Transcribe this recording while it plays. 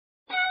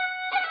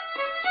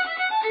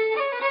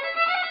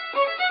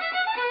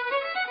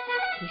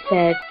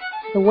said,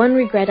 "The one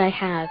regret I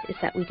have is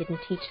that we didn't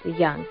teach the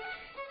young."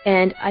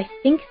 And I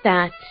think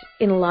that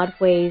in a lot of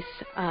ways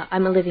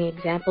I'm a living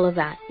example of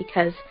that,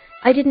 because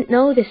I didn't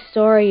know this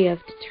story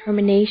of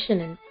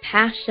determination and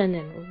passion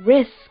and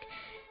risk.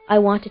 I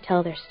want to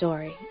tell their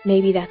story.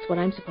 Maybe that's what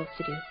I'm supposed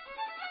to do.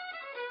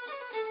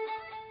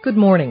 Good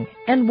morning,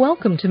 and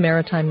welcome to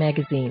Maritime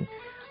Magazine.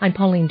 I'm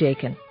Pauline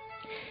Dakin.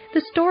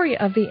 The story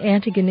of the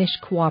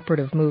Antigonish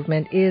cooperative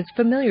movement is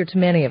familiar to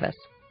many of us.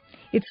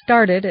 It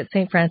started at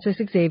St. Francis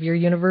Xavier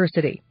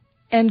University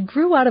and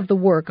grew out of the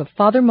work of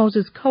Father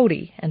Moses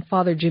Cody and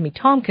Father Jimmy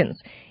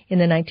Tompkins in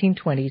the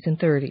 1920s and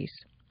 30s.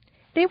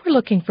 They were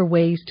looking for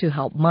ways to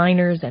help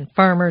miners and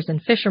farmers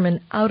and fishermen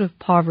out of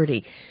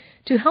poverty,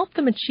 to help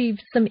them achieve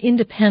some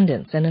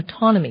independence and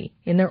autonomy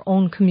in their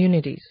own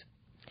communities.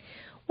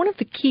 One of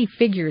the key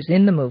figures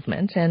in the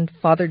movement, and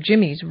Father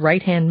Jimmy's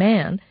right-hand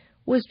man,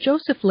 was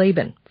Joseph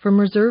Laban from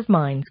Reserve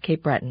Mines,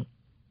 Cape Breton.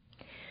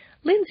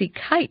 Lindsay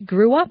Kite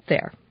grew up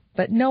there,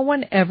 but no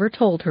one ever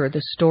told her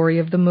the story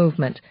of the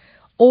movement,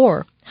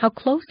 or how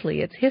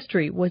closely its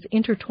history was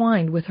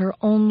intertwined with her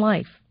own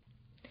life.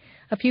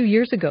 A few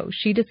years ago,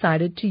 she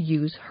decided to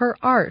use her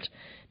art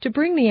to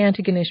bring the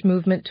Antigonish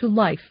movement to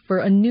life for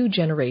a new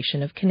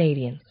generation of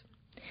Canadians.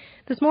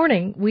 This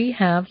morning, we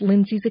have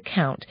Lindsay's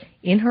account,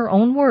 in her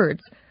own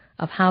words,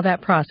 of how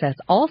that process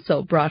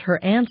also brought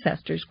her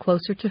ancestors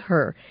closer to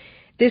her.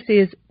 This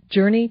is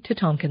Journey to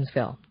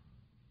Tompkinsville.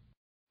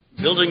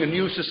 Building a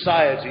new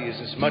society is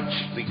as much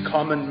the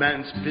common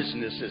man's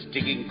business as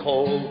digging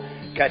coal,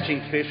 catching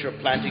fish, or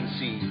planting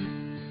seed.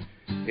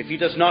 If he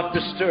does not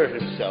bestir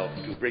himself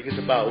to bring it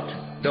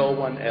about, no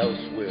one else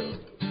will.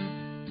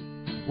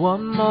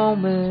 One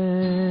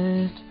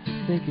moment,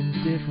 thinking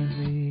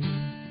differently.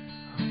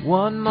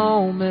 One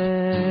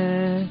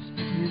moment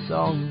is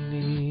all you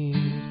need.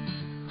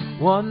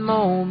 One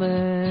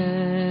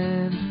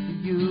moment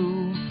for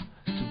you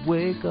to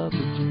wake up a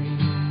dream.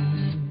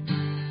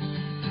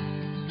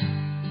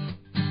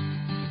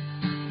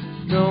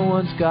 No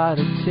one's got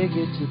a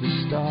ticket to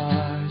the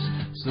stars,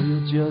 so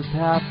you'll just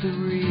have to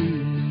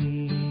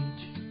reach.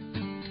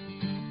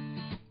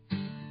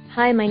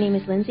 Hi, my name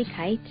is Lindsay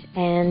Kite,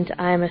 and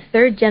I'm a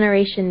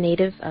third-generation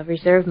native of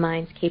Reserve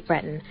Mines, Cape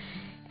Breton.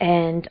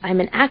 And I'm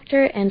an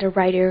actor and a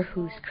writer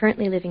who's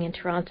currently living in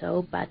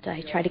Toronto, but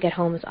I try to get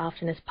home as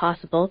often as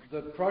possible.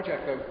 The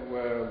project that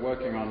we're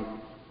working on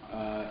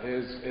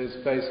is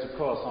based, of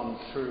course, on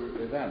true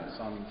events.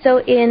 So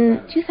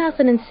in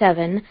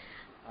 2007,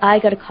 I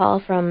got a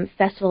call from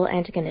Festival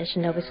Antigonish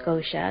in Nova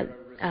Scotia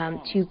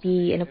to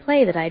be in a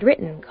play that I'd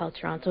written called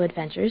Toronto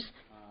Adventures.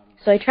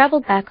 So I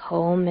traveled back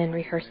home and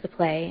rehearsed the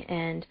play,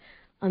 and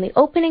on the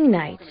opening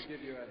night,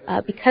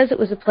 because it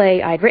was a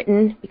play I'd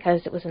written,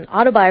 because it was an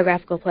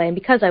autobiographical play, and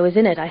because I was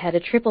in it, I had a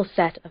triple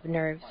set of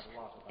nerves.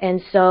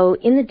 And so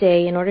in the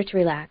day, in order to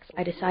relax,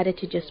 I decided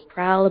to just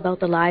prowl about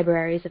the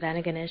libraries of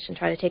Antigonish and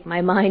try to take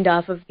my mind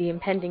off of the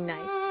impending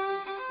night.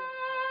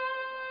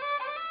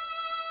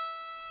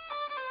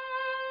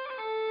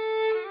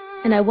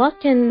 And I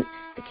walked in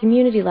the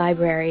community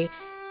library,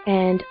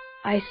 and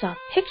I saw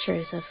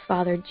pictures of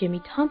Father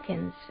Jimmy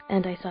Tompkins,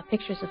 and I saw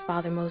pictures of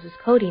Father Moses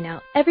Cody. Now,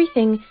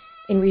 everything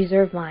in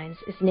Reserve Mines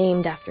is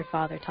named after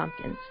Father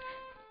Tompkins.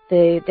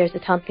 There's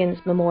the Tompkins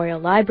Memorial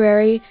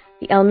Library.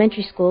 The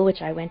elementary school,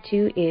 which I went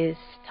to, is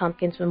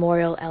Tompkins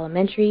Memorial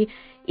Elementary.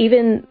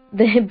 Even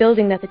the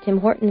building that the Tim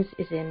Hortons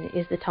is in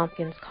is the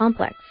Tompkins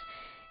Complex.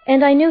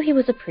 And I knew he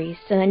was a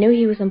priest, and I knew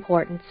he was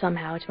important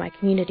somehow to my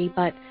community,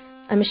 but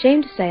I'm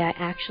ashamed to say I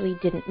actually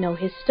didn't know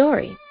his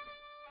story.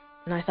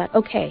 And I thought,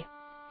 okay,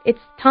 it's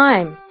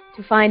time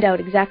to find out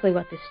exactly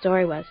what this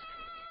story was.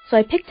 So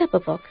I picked up a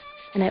book,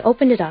 and I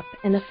opened it up,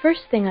 and the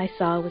first thing I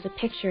saw was a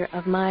picture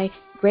of my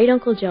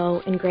great-uncle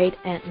Joe and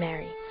great-aunt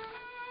Mary.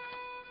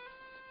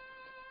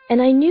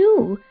 And I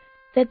knew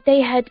that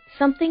they had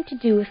something to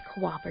do with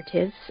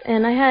cooperatives,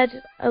 and I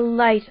had a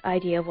light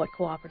idea of what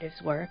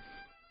cooperatives were.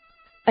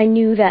 I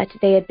knew that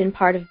they had been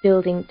part of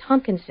building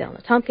Tompkinsville. Now,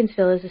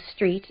 Tompkinsville is a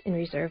street in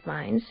Reserve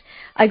Mines.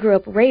 I grew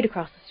up right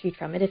across the street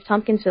from it. If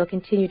Tompkinsville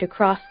continued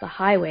across the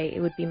highway, it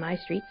would be my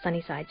street,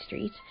 Sunnyside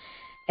Street.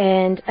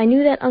 And I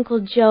knew that Uncle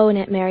Joe and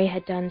Aunt Mary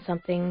had done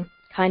something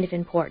kind of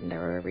important. There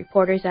were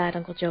reporters at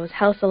Uncle Joe's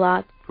house a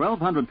lot.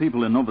 1,200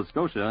 people in Nova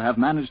Scotia have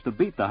managed to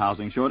beat the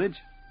housing shortage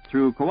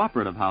through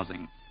cooperative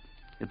housing.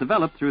 It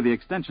developed through the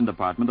Extension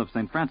Department of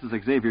St. Francis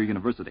Xavier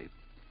University.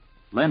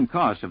 Len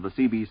Kosh of the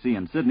CBC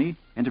in Sydney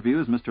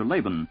interviews Mr.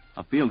 Laban,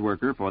 a field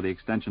worker for the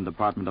Extension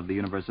Department of the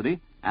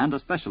university and a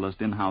specialist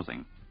in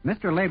housing.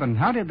 Mr. Laban,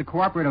 how did the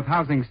cooperative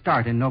housing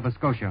start in Nova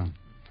Scotia?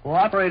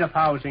 Cooperative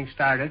housing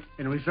started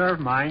in Reserve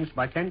Mines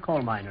by 10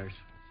 coal miners.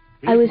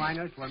 I was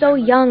so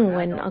young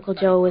when Uncle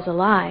Joe was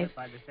alive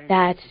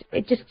that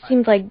it just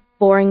seemed like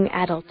boring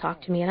adult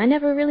talk to me, and I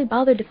never really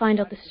bothered to find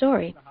out the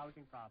story.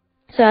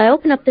 So I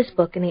opened up this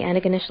book in the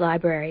Antigonish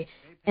Library,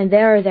 and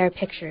there are their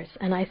pictures,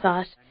 and I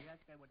thought,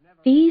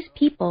 these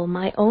people,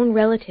 my own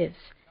relatives,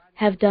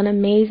 have done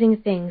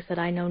amazing things that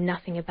I know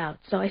nothing about.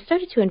 So I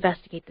started to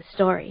investigate the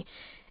story,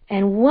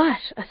 and what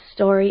a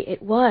story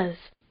it was.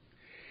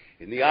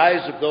 In the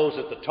eyes of those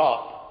at the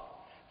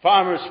top,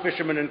 farmers,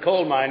 fishermen, and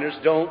coal miners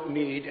don't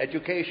need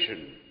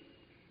education.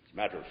 As a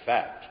matter of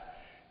fact,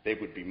 they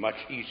would be much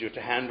easier to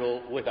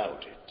handle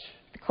without it.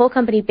 The coal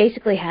company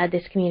basically had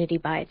this community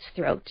by its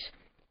throat.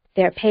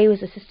 Their pay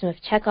was a system of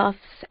checkoffs,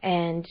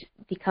 and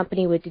the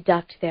company would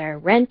deduct their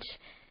rent,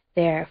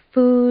 their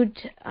food,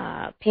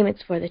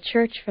 payments for the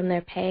church from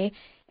their pay,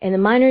 and the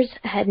miners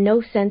had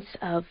no sense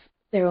of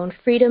their own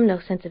freedom, no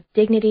sense of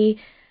dignity,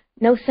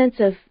 no sense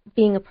of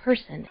being a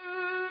person.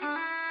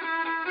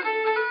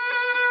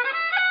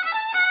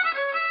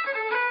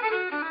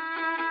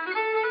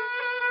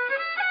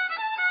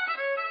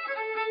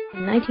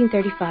 In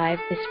 1935,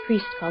 this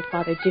priest called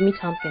Father Jimmy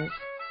Tompkins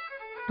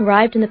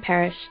arrived in the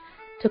parish,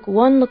 took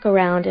one look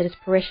around at his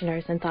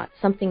parishioners and thought,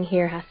 something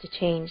here has to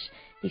change.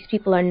 These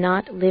people are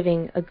not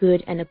living a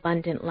good and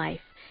abundant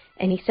life.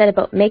 And he set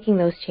about making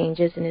those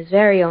changes in his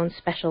very own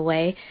special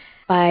way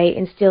by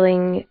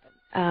instilling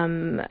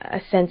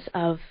a sense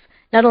of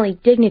not only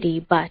dignity,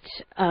 but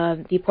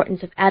the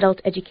importance of adult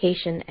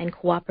education and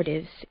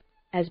cooperatives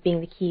as being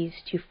the keys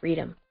to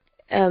freedom.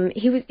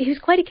 He was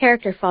quite a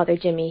character, Father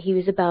Jimmy. He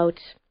was about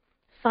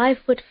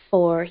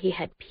 5'4". He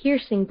had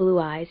piercing blue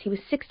eyes. He was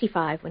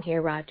 65 when he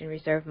arrived in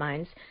reserve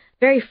mines.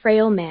 Very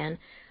frail man,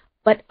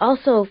 but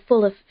also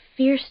full of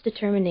fierce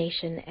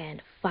determination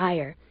and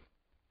fire.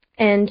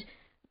 And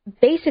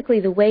basically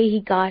the way he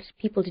got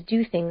people to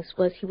do things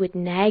was he would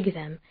nag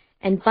them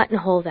and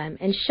buttonhole them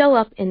and show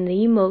up in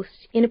the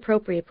most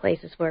inappropriate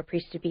places for a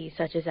priest to be,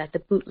 such as at the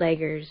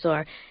bootleggers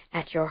or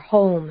at your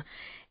home.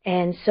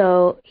 And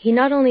so he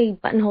not only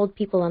buttonholed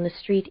people on the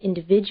street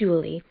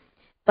individually,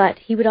 but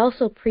he would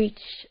also preach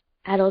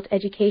adult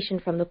education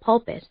from the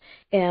pulpit.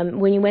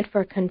 When you went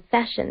for a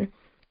confession,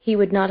 he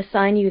would not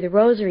assign you the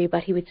rosary,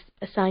 but he would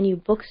assign you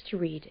books to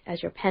read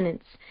as your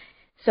penance.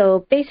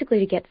 So basically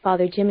to get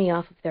Father Jimmy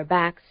off of their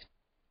backs,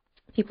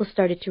 people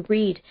started to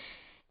read.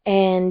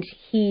 And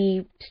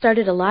he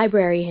started a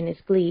library in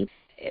his glee.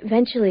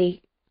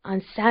 Eventually,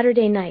 on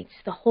Saturday nights,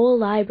 the whole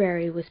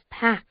library was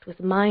packed with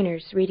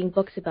miners reading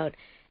books about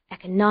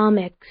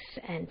economics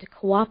and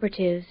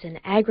cooperatives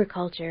and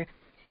agriculture.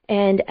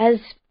 And as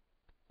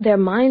their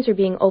minds were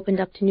being opened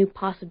up to new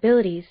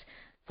possibilities,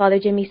 Father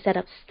Jimmy set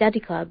up study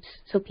clubs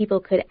so people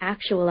could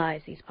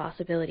actualize these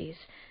possibilities.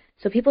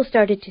 So people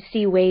started to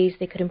see ways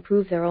they could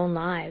improve their own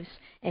lives,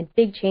 and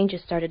big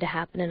changes started to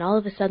happen, and all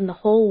of a sudden the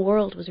whole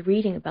world was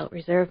reading about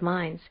reserve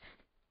mines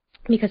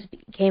because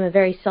it became a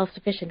very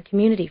self-sufficient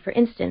community. For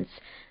instance,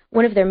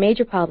 one of their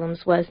major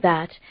problems was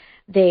that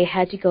they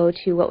had to go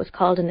to what was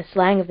called in the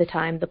slang of the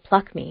time the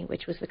pluck me,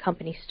 which was the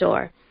company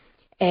store.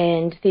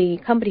 And the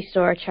company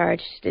store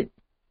charged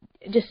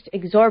just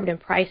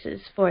exorbitant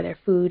prices for their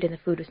food, and the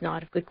food was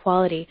not of good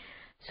quality.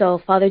 So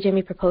Father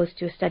Jimmy proposed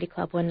to a study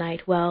club one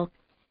night, well,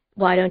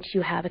 why don't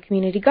you have a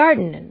community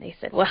garden? And they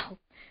said, well,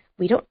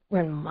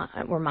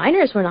 we're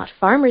miners, we're not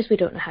farmers, we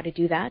don't know how to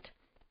do that.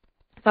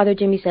 Father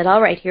Jimmy said,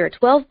 all right, here are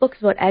 12 books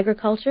about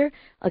agriculture.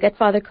 I'll get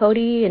Father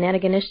Cody and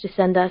Antigonish to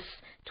send us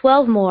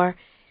 12 more.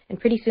 And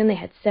pretty soon they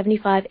had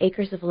 75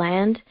 acres of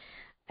land.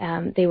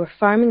 They were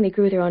farming, they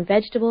grew their own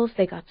vegetables,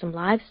 they got some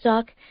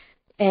livestock,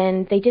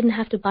 and they didn't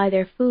have to buy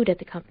their food at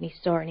the company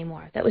store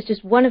anymore. That was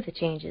just one of the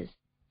changes.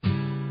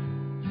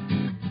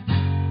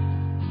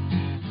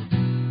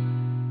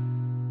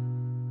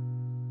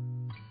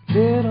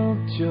 Little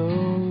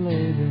Joe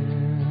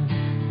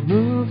Laban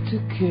moved to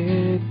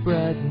Cape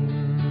Breton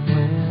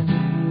when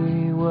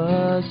he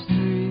was 3.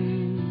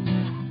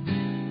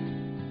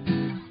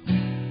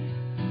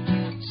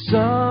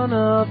 Son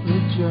of the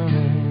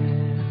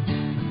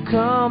German,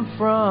 come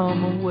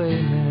from a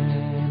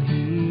wayman,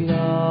 he'd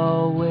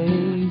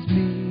always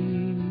be.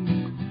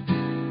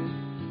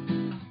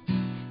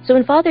 So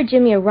when Father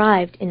Jimmy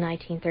arrived in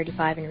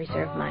 1935 in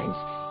reserve mines,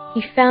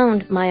 he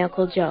found my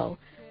Uncle Joe,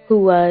 who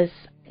was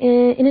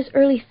in his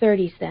early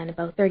 30s then,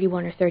 about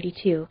 31 or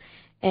 32,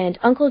 and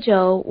Uncle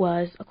Joe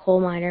was a coal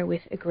miner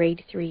with a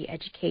grade 3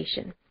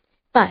 education.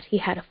 But he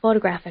had a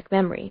photographic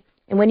memory,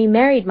 and when he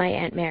married my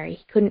Aunt Mary,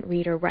 he couldn't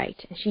read or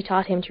write, and she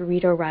taught him to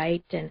read or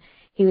write, and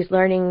he was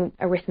learning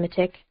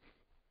arithmetic.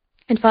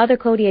 And Father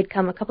Cody had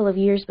come a couple of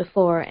years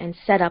before and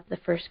set up the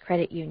first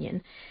credit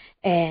union,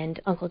 and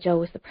Uncle Joe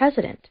was the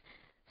president.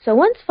 So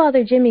once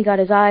Father Jimmy got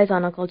his eyes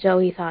on Uncle Joe,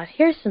 he thought,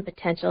 here's some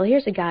potential,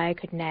 here's a guy I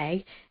could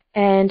nag.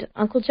 And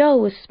Uncle Joe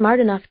was smart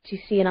enough to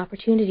see an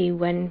opportunity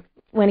when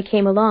it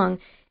came along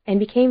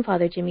and became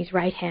Father Jimmy's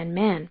right-hand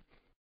man.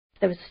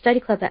 There was a study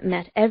club that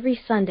met every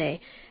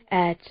Sunday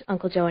at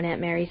Uncle Joe and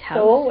Aunt Mary's house.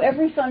 So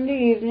every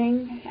Sunday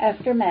evening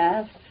after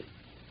Mass,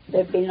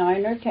 there'd be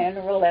 9 or 10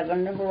 or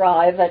 11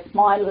 arrive at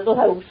my little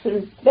house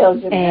in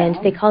Belgium. And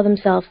now. They called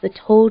themselves the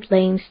Toad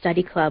Lane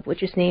Study Club,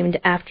 which was named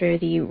after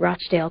the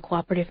Rochdale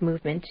Cooperative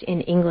Movement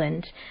in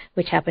England,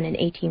 which happened in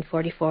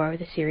 1844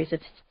 with a series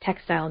of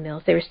textile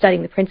mills. They were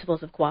studying the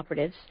principles of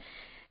cooperatives.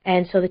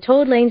 And so the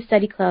Toad Lane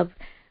Study Club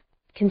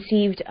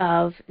conceived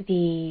of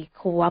the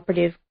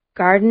cooperative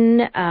garden.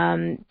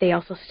 They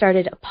also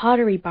started a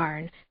pottery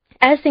barn.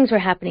 As things were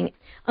happening,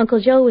 Uncle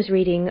Joe was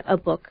reading a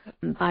book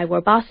by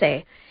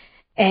Warbasse,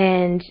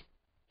 and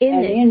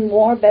in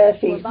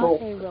Morbasse's book,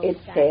 it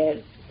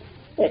says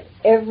that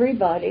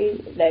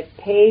everybody that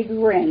paid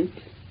rent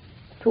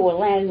to a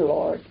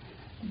landlord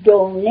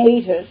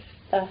donated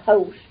a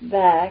house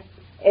back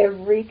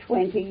every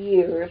 20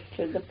 years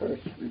to the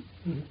person.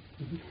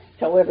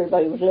 So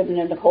everybody was living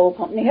in the coal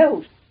company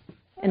house.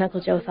 And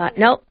Uncle Joe thought,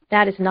 nope,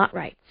 that is not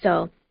right.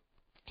 So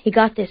he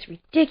got this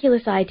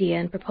ridiculous idea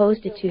and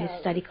proposed it to his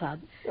study club.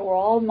 They were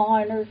all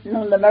miners.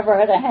 None of them ever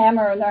had a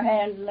hammer in their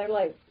hand in their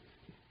life.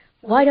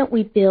 Why don't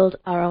we build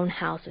our own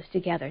houses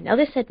together? Now,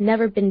 this had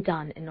never been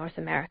done in North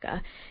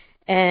America.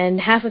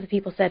 And half of the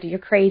people said, you're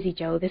crazy,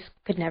 Joe. This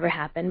could never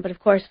happen. But, of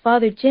course,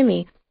 Father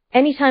Jimmy,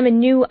 anytime a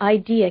new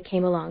idea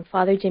came along,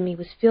 Father Jimmy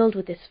was filled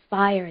with this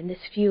fire and this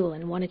fuel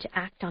and wanted to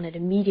act on it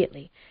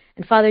immediately.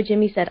 And Father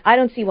Jimmy said, I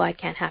don't see why it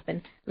can't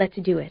happen. Let's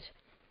do it.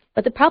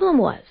 But the problem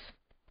was,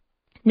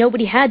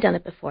 nobody had done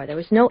it before. There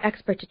was no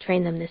expert to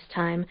train them this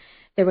time.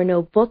 There were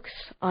no books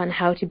on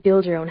how to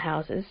build your own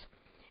houses.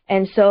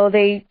 And so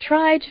they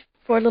tried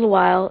for a little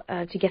while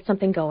to get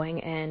something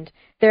going, and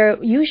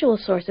their usual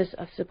sources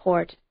of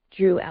support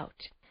drew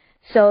out.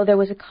 So there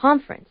was a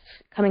conference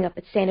coming up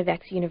at St.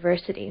 FX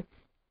University,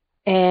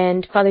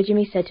 and Father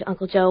Jimmy said to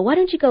Uncle Joe, why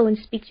don't you go and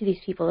speak to these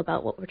people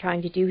about what we're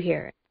trying to do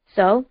here?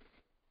 So,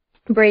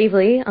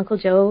 bravely, Uncle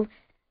Joe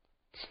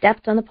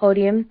stepped on the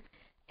podium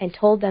and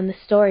told them the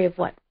story of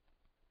what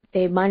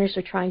the miners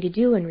were trying to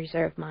do in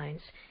reserve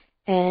mines.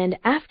 And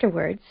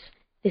afterwards,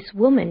 this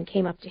woman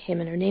came up to him,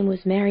 and her name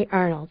was Mary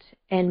Arnold.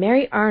 And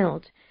Mary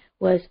Arnold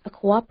was a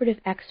cooperative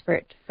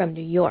expert from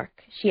New York.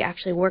 She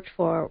actually worked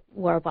for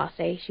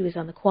Warbasse. She was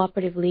on the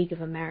Cooperative League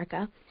of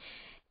America.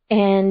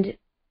 And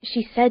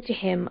she said to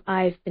him,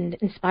 I've been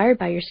inspired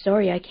by your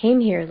story. I came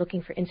here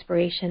looking for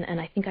inspiration, and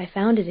I think I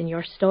found it in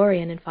your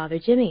story and in Father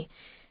Jimmy.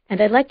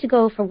 And I'd like to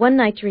go for one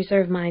night to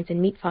reserve mines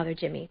and meet Father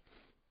Jimmy.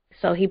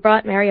 So he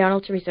brought Mary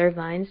Arnold to reserve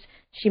mines.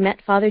 She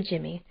met Father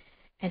Jimmy,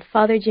 and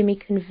Father Jimmy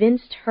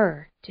convinced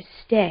her to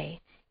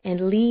stay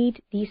and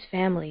lead these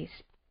families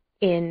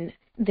in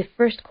the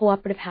first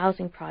cooperative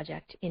housing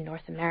project in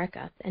North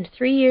America. And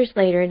 3 years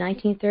later, in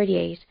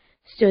 1938,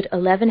 stood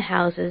 11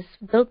 houses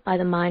built by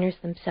the miners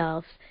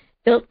themselves,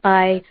 built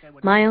by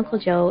my Uncle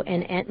Joe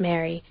and Aunt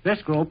Mary.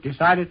 This group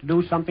decided to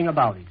do something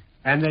about it,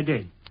 and they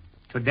did.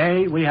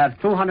 Today, we have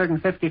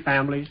 250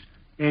 families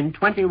in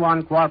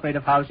 21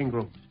 cooperative housing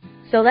groups.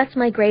 So that's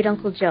my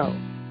great-uncle Joe,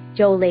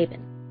 Joe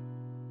Laban.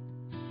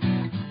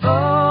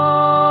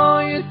 Oh,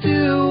 you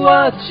do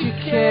what you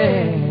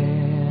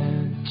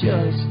can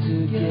just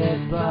to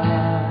get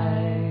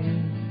by.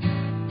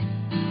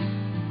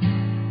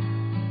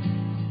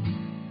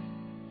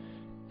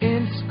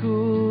 In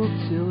school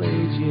till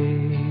age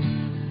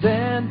 8,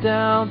 then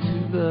down to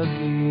the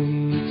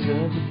gates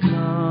of the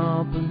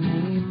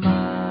company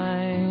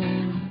mine.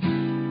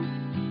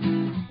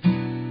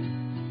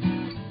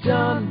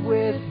 Done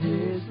with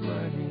his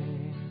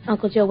learning.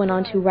 Uncle Joe went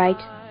on to write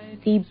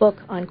the book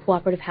on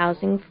cooperative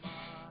housing.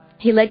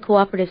 He led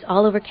cooperatives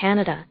all over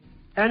Canada.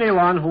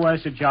 Anyone who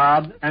has a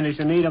job and is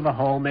in need of a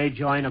home may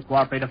join a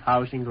cooperative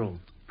housing group,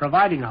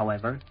 providing,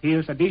 however, he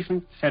is a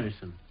decent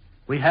citizen.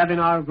 We have in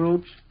our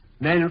groups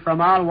men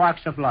from all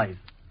walks of life,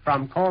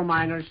 from coal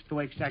miners to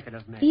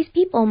executive men. These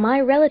people, my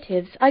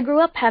relatives, I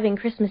grew up having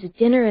Christmas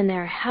dinner in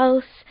their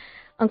house.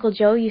 Uncle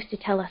Joe used to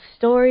tell us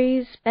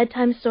stories,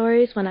 bedtime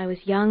stories when I was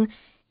young.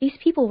 These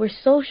people were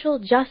social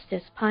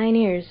justice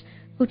pioneers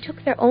who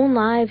took their own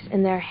lives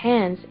in their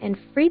hands and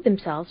freed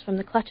themselves from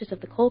the clutches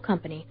of the coal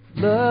company.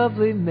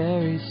 Lovely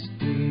Mary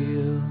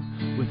Steele,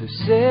 with her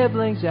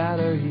siblings at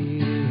her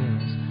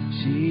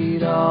heels,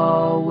 she'd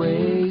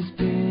always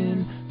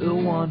been the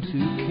one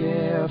to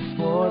care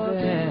for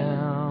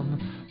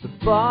them. The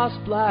boss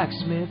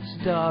blacksmith's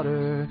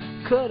daughter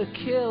could have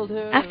killed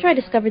her. After I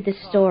discovered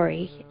this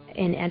story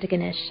in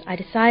Antigonish, I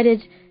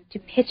decided to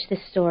pitch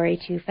this story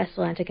to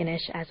Festival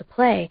Antigonish as a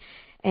play.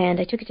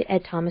 And I took it to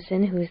Ed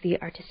Thomason, who is the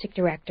artistic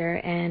director,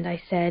 and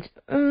I said,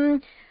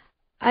 I'm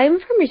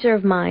from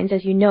Reserve Mines,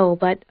 as you know,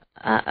 but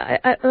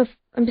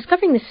I'm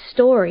discovering this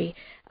story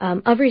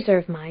of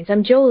Reserve Mines.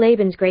 I'm Joe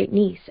Laban's great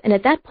niece. And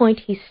at that point,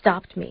 he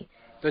stopped me.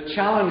 The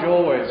challenge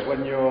always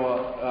when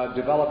you're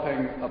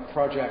developing a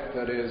project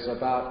that is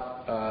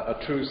about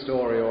a true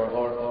story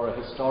or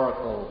a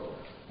historical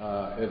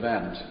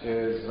event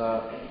is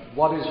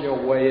what is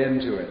your way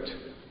into it?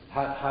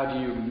 How do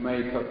you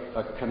make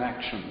a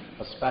connection,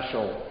 a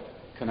special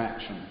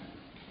connection?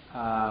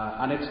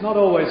 And it's not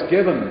always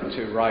given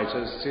to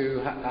writers to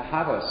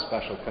have a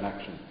special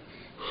connection.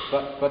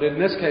 But in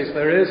this case,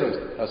 there is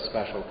a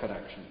special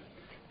connection.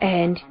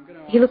 And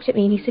he looked at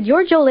me and he said,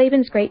 you're Joe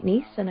Laban's great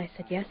niece? And I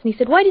said, yes. And he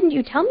said, why didn't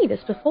you tell me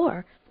this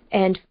before?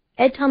 And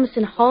Ed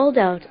Thomason hauled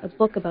out a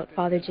book about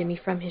Father Jimmy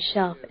from his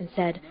shelf and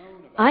said,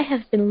 I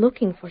have been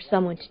looking for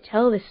someone to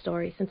tell this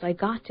story since I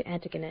got to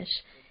Antigonish.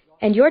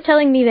 And you're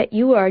telling me that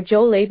you are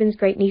Joe Laban's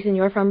great niece and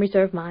you're from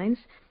Reserve Mines?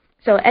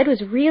 So Ed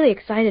was really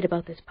excited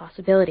about this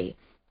possibility.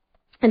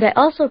 And I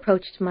also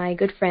approached my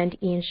good friend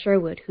Ian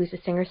Sherwood, who's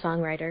a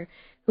singer-songwriter,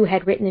 who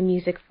had written the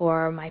music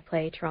for my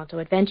play Toronto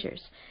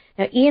Adventures.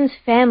 Now, Ian's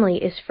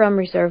family is from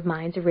Reserve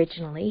Mines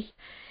originally,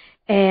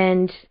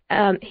 And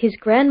his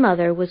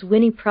grandmother was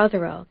Winnie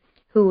Prothero,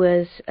 who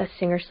was a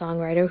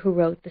singer-songwriter who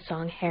wrote the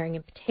song Herring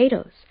and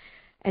Potatoes.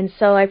 And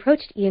so I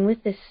approached Ian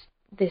with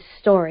this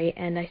story,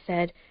 and I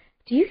said,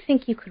 do you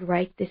think you could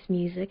write this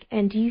music,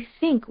 and do you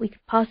think we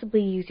could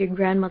possibly use your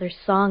grandmother's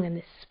song in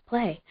this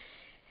play?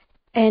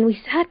 And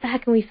we sat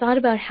back and we thought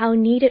about how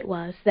neat it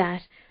was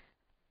that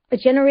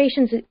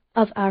generations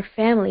of our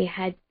family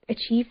had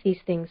achieved these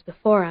things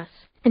before us.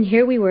 And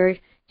here we were,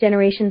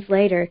 generations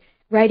later,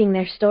 writing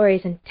their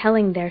stories and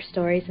telling their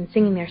stories and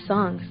singing their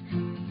songs.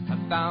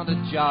 I found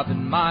a job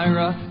in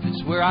Myra,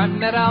 that's where I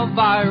met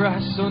Elvira.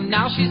 So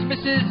now she's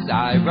Mrs.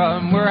 Ira,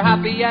 and we're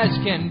happy as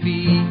can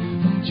be.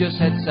 Just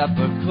had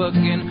supper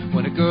cooking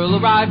when a girl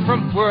arrived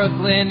from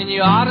Brooklyn, and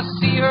you ought to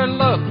see her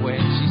look when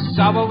she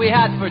saw what we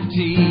had for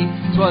tea.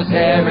 'Twas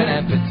herring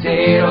and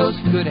potatoes,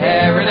 good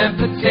herring and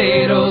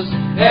potatoes.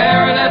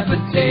 Herring and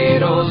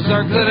potatoes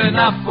are good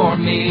enough for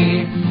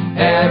me.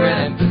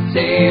 Herring and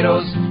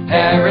potatoes,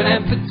 herring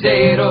and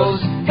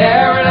potatoes.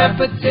 Herring and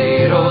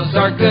potatoes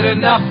are good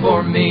enough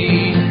for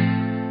me.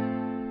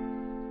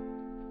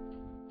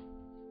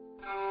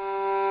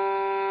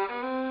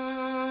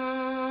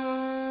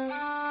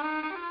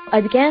 I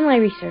began my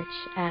research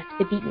at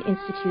the Beaton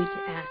Institute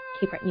at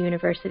Cape Breton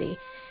University,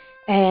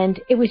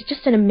 and it was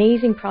just an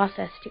amazing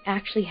process to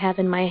actually have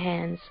in my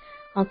hands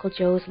Uncle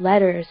Joe's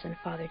letters and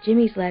Father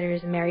Jimmy's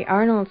letters and Mary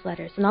Arnold's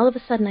letters, and all of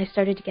a sudden I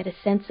started to get a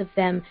sense of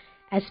them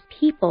as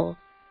people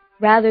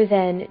rather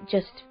than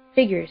just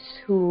figures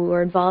who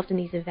were involved in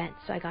these events.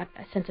 So I got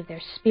a sense of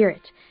their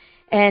spirit.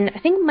 And I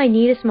think my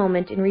neatest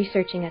moment in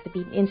researching at the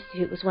Beaton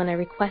Institute was when I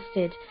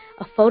requested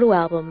a photo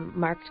album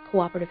marked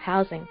cooperative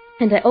housing,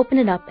 and I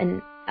opened it up,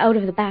 and out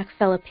of the back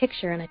fell a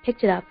picture, and I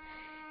picked it up,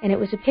 and it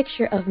was a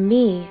picture of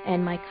me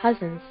and my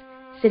cousins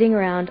sitting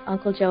around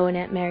Uncle Joe and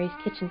Aunt Mary's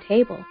kitchen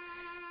table.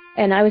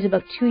 And I was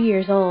about 2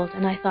 years old,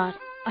 and I thought,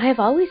 I have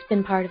always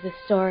been part of this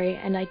story,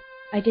 and I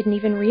didn't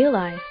even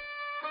realize.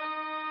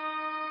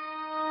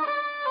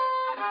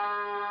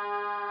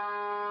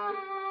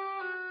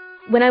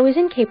 When I was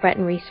in Cape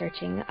Breton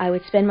researching, I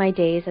would spend my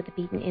days at the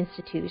Beaton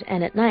Institute,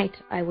 and at night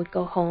I would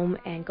go home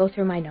and go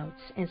through my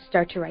notes and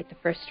start to write the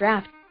first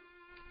draft.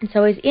 And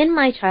so I was in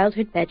my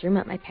childhood bedroom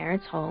at my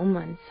parents' home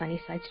on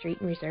Sunnyside Street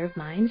in Reserve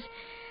Mines,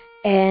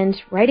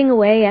 and writing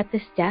away at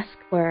this desk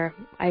where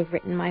I've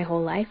written my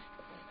whole life.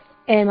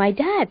 And my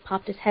dad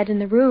popped his head in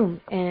the room,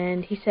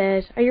 and he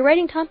said, "Are you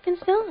writing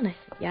Tompkinsville?" And I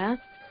said, "Yeah."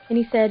 And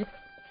he said,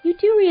 "You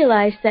do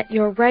realize that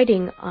you're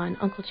writing on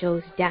Uncle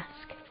Joe's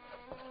desk?"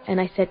 And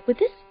I said, "Would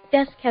this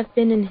desk have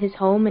been in his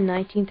home in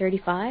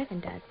 1935?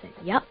 And Dad said,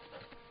 "Yep."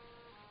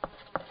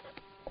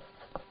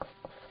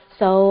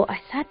 So I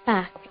sat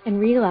back and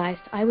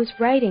realized I was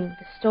writing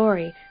the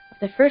story of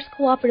the first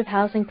cooperative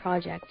housing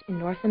project in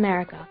North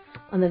America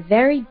on the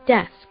very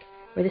desk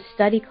where the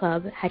study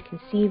club had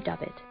conceived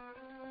of it.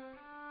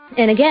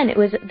 And again, it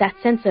was that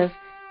sense of,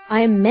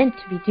 I am meant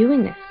to be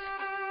doing this.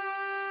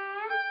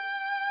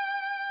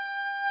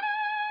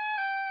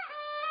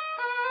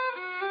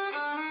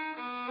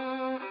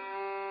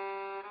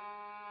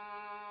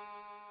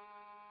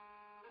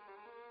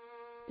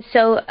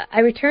 So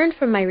I returned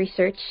from my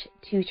research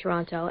to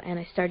Toronto, and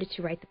I started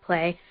to write the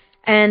play,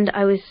 and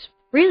I was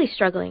really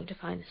struggling to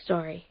find the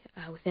story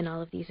within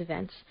all of these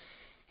events.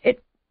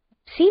 It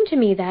seemed to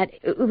me that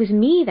it was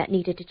me that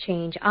needed to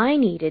change. I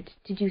needed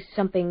to do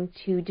something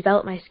to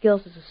develop my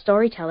skills as a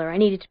storyteller. I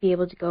needed to be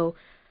able to go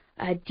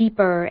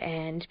deeper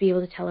and be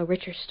able to tell a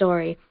richer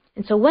story.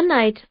 And so one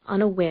night,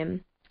 on a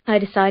whim, I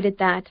decided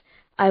that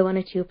I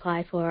wanted to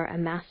apply for a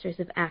Master's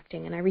of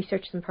Acting, and I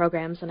researched some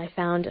programs, and I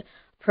found a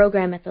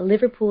program at the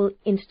Liverpool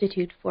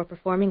Institute for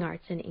Performing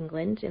Arts in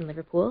England, in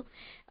Liverpool,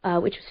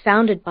 which was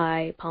founded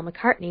by Paul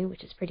McCartney,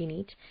 which is pretty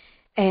neat,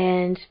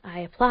 and I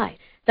applied.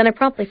 Then I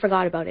promptly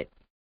forgot about it.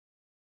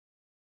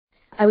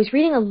 I was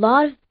reading a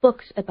lot of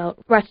books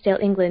about Rochdale,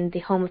 England, the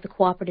home of the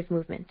cooperative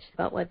movement,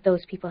 about what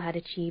those people had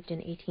achieved in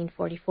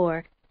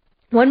 1844.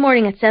 One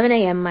morning at 7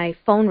 a.m., my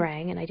phone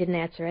rang, and I didn't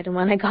answer it, and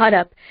when I got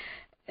up,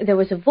 there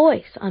was a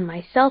voice on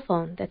my cell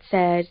phone that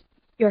said,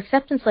 "Your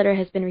acceptance letter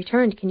has been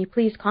returned. Can you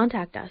please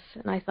contact us?"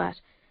 And I thought,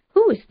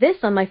 who is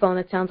this on my phone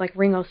that sounds like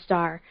Ringo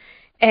Starr?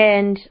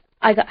 And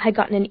I had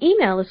gotten an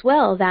email as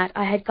well that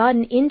I had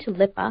gotten into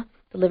LIPA,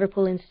 the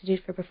Liverpool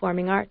Institute for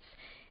Performing Arts,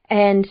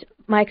 and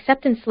my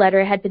acceptance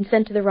letter had been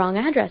sent to the wrong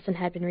address and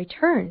had been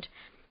returned.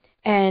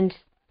 And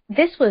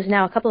this was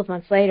now a couple of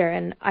months later,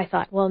 and I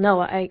thought, well,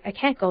 no, I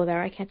can't go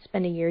there. I can't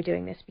spend a year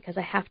doing this because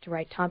I have to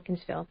write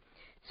Tompkinsville.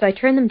 So I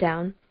turned them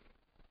down,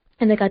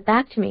 and they got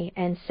back to me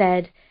and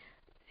said,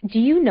 "Do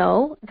you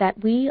know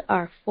that we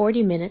are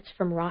 40 minutes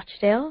from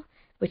Rochdale,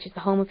 which is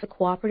the home of the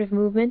cooperative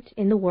movement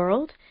in the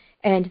world,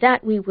 and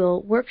that we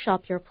will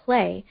workshop your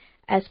play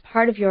as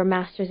part of your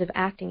Masters of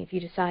Acting if you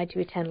decide to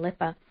attend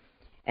LIPA."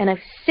 And I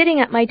was sitting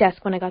at my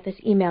desk when I got this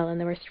email, and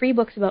there were 3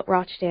 books about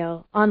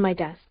Rochdale on my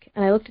desk.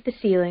 And I looked at the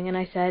ceiling, and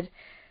I said,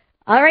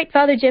 "All right,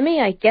 Father Jimmy,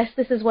 I guess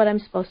this is what I'm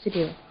supposed to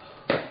do."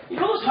 You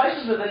know those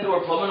houses with indoor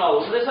plumbing all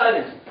over this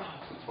island?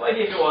 Why do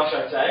you have to wash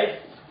outside?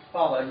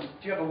 Father,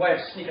 you have a way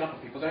of sneaking up on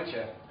people, don't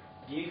you?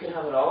 You can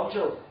have it all,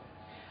 Joe.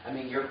 I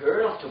mean, you're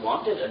poor enough to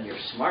want it, and you're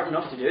smart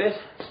enough to do it.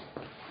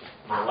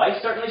 Your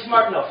wife's certainly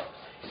smart enough.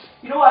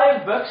 You know, I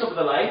have books up at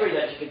the library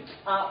that you could...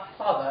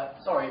 Father,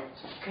 sorry.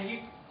 Can you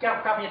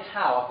grab me a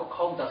towel? I've got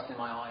coal dust in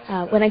my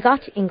eyes. When I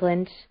got to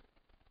England,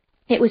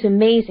 it was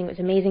amazing. It was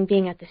amazing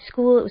being at the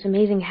school. It was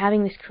amazing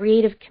having this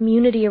creative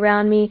community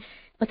around me.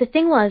 But the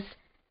thing was,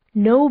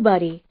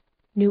 nobody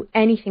knew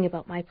anything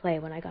about my play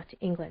when I got to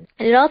England.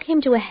 And it all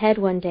came to a head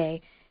one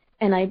day,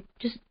 and I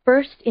just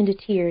burst into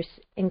tears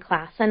in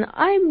class. And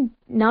I'm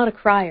not a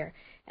crier.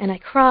 And I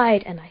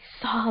cried, and I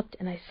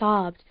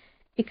sobbed,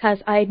 because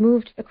I had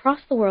moved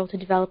across the world to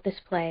develop this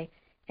play,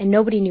 and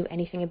nobody knew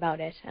anything about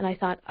it. And I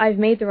thought, I've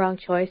made the wrong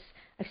choice.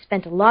 I've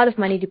spent a lot of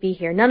money to be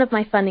here. None of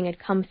my funding had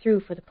come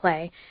through for the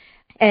play,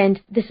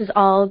 and this is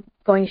all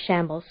going to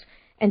shambles.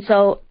 And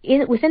so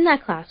within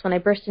that class, when I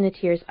burst into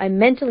tears, I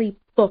mentally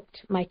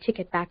booked my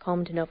ticket back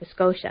home to Nova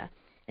Scotia.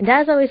 And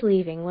as I was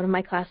leaving, one of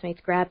my classmates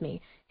grabbed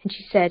me, and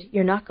she said,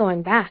 "You're not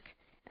going back."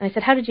 And I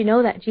said, "How did you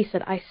know that?" And she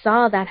said, "I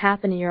saw that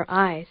happen in your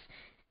eyes."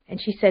 And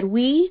she said,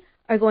 "We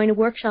are going to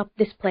workshop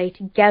this play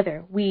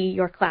together, we,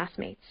 your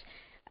classmates.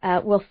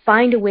 We'll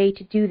find a way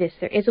to do this.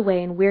 There is a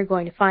way, and we're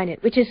going to find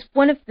it," which is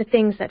one of the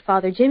things that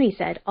Father Jimmy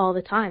said all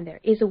the time.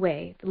 There is a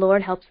way. The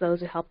Lord helps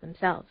those who help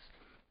themselves.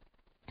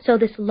 So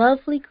this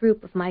lovely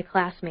group of my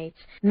classmates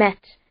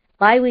met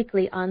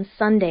bi-weekly on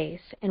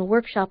Sundays and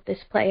workshopped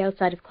this play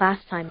outside of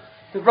class time.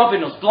 They're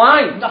robbing us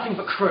blind, nothing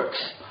but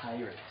crooks.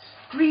 Pirates.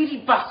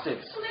 Greedy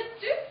bastards. Well, they're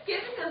just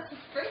giving us a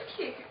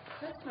fruitcake at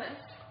Christmas.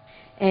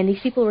 And these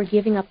people were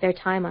giving up their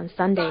time on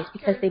Sundays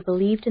because they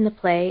believed in the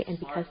play and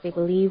because they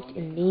believed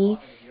in me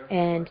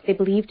and they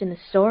believed in the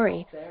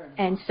story.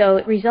 And so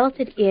it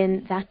resulted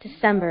in that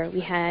December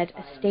we had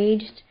a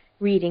staged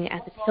reading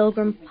at the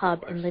Pilgrim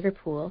Pub in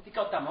Liverpool. The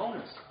goddamn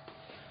owners.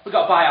 We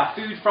got to buy our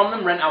food from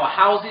them, rent our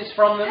houses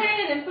from them.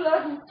 Paying in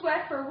blood and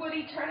sweat for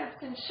woody turnips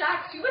and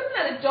shacks. You wouldn't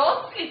let a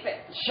dog sleep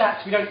in.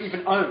 Shacks we don't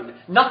even own.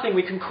 Nothing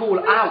we can call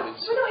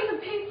ours. We're not even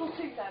people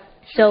to them.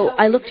 So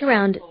I looked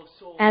around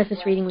as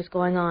this reading was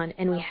going on,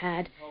 and we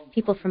had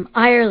people from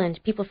Ireland,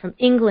 people from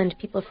England,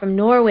 people from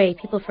Norway,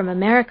 people from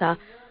America,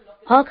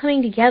 all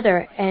coming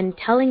together and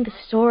telling the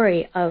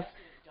story of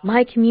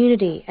my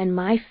community and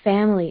my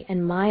family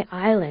and my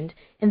island.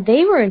 And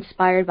they were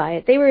inspired by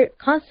it. They were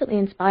constantly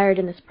inspired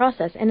in this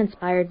process and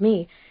inspired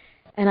me.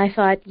 And I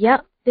thought,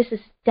 yeah, this is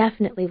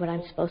definitely what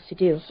I'm supposed to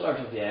do. Sort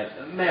of, yeah.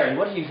 Mary,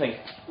 what do you think?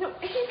 No,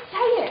 he's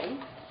saying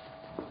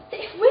that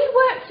if we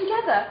work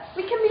together,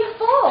 we can be a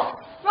force,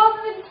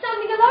 rather than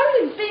standing alone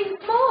and being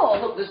small.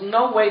 Look, there's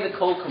no way the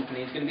coal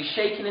company is going to be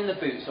shaking in the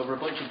boots over a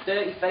bunch of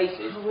dirty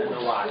faces and a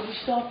lie. Will you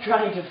stop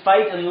trying to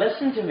fight and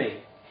listen to me?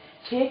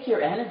 Take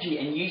your energy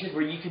and use it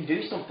where you can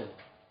do something.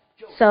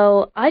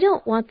 So I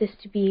don't want this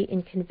to be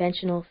in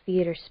conventional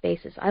theater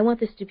spaces. I want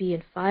this to be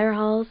in fire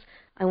halls.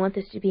 I want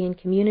this to be in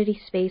community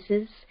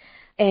spaces.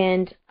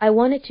 And I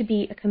want it to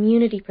be a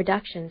community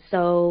production.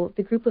 So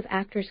the group of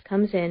actors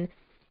comes in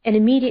and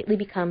immediately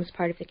becomes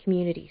part of the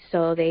community.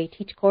 So they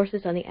teach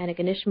courses on the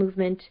Antigonish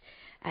movement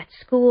at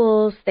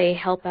schools. They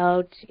help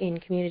out in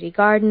community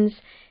gardens.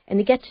 And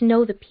they get to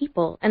know the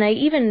people. And I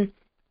even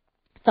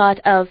thought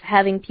of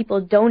having people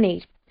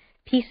donate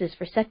pieces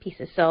for set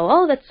pieces. So,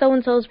 oh, that's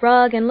so-and-so's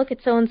rug, and look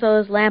at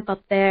so-and-so's lamp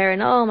up there,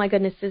 and oh my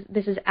goodness,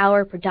 this is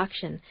our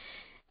production.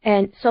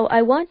 And so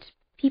I want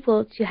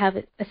people to have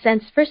a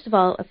sense, first of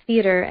all, of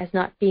theater as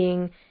not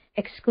being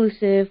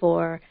exclusive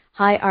or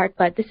high art,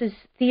 but this is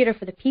theater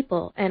for the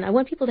people. And I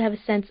want people to have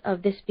a sense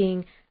of this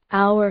being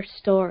our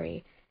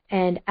story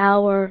and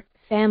our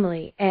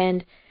family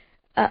and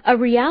a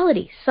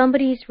reality,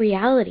 somebody's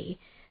reality,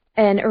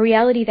 and a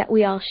reality that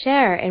we all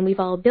share and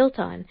we've all built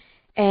on.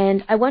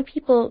 And I want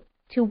people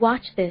to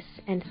watch this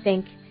and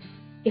think,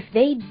 if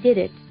they did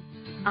it,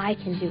 I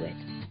can do it.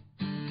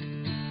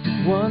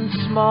 One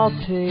small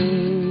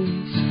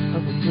taste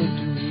of a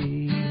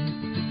victory,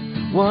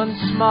 one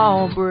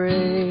small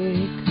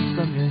break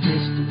from your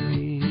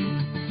history,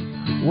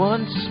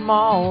 one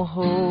small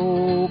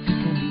hope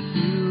can be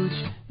huge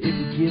if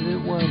you give it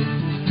what it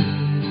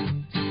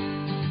needs.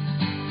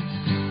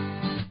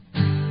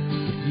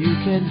 If you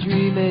can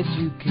dream it,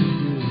 you can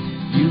do it.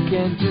 You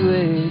can do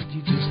it,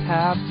 you just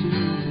have to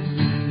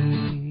believe.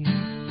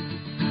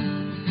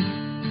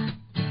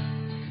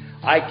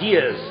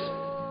 Ideas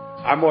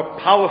are more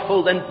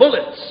powerful than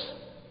bullets.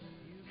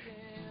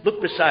 Look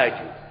beside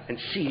you and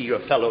see your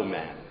fellow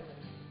man.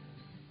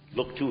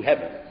 Look to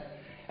heaven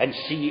and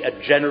see a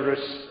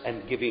generous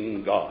and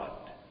giving God.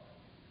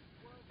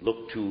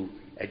 Look to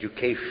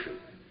education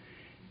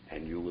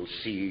and you will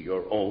see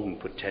your own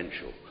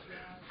potential,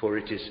 for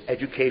it is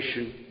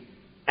education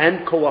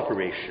and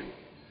cooperation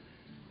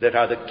that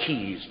are the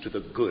keys to the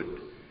good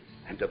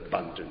and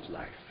abundant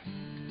life.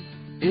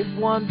 If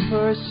one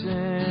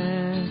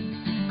person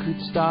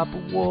could stop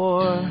a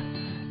war,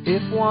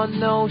 if one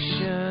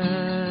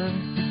notion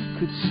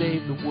could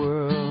save the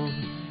world,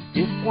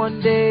 if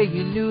one day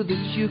you knew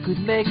that you could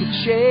make a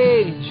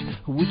change,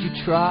 would you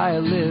try a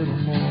little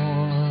more?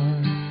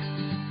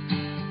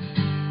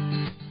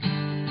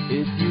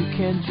 If you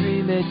can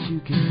dream it,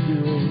 you can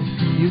do it.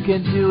 You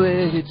can do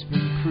it, it's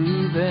been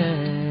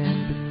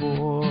proven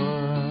before.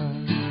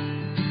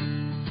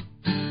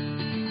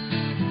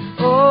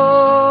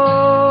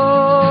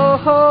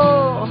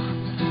 Oh,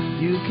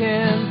 you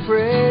can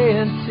pray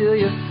until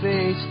your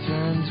face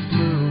turns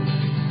blue.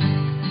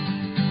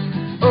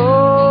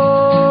 Oh,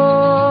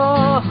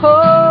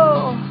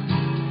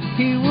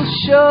 he will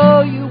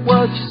show you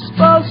what you're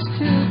supposed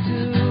to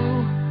do,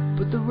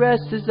 but the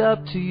rest is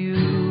up to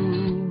you.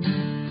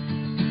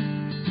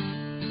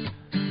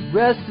 The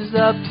rest is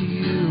up to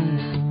you.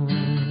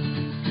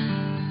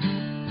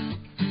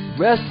 The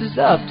rest is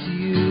up to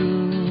you.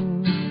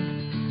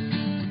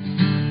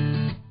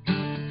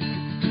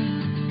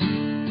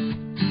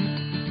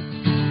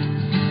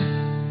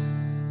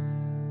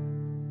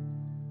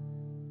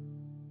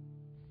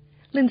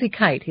 Lindsay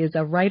Kite is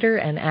a writer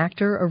and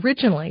actor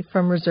originally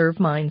from Reserve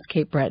Mines,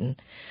 Cape Breton.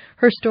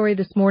 Her story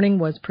this morning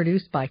was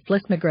produced by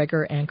Fliss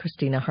McGregor and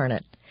Christina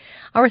Harnett.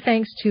 Our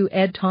thanks to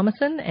Ed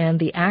Thomason and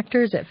the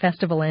actors at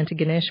Festival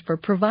Antigonish for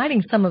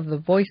providing some of the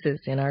voices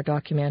in our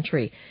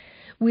documentary.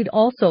 We'd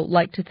also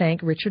like to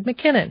thank Richard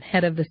McKinnon,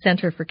 head of the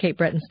Center for Cape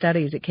Breton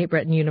Studies at Cape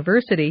Breton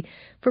University,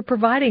 for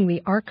providing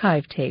the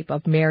archive tape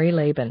of Mary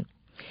Laban,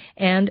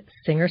 and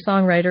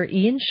singer-songwriter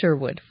Ian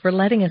Sherwood for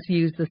letting us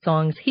use the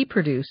songs he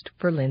produced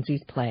for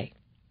Lindsay's play.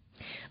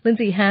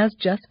 Lindsay has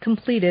just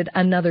completed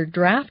another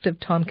draft of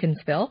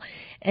Tompkinsville,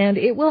 and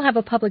it will have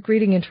a public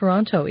reading in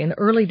Toronto in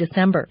early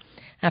December.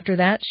 After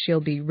that,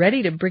 she'll be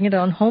ready to bring it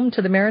on home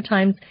to the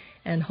Maritimes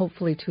and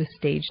hopefully to a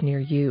stage near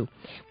you.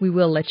 We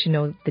will let you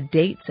know the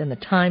dates and the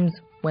times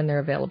when they're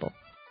available.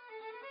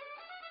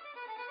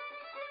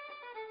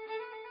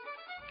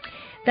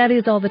 That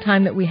is all the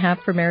time that we have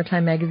for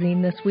Maritime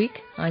Magazine this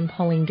week. I'm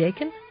Pauline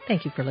Dakin.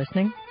 Thank you for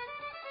listening.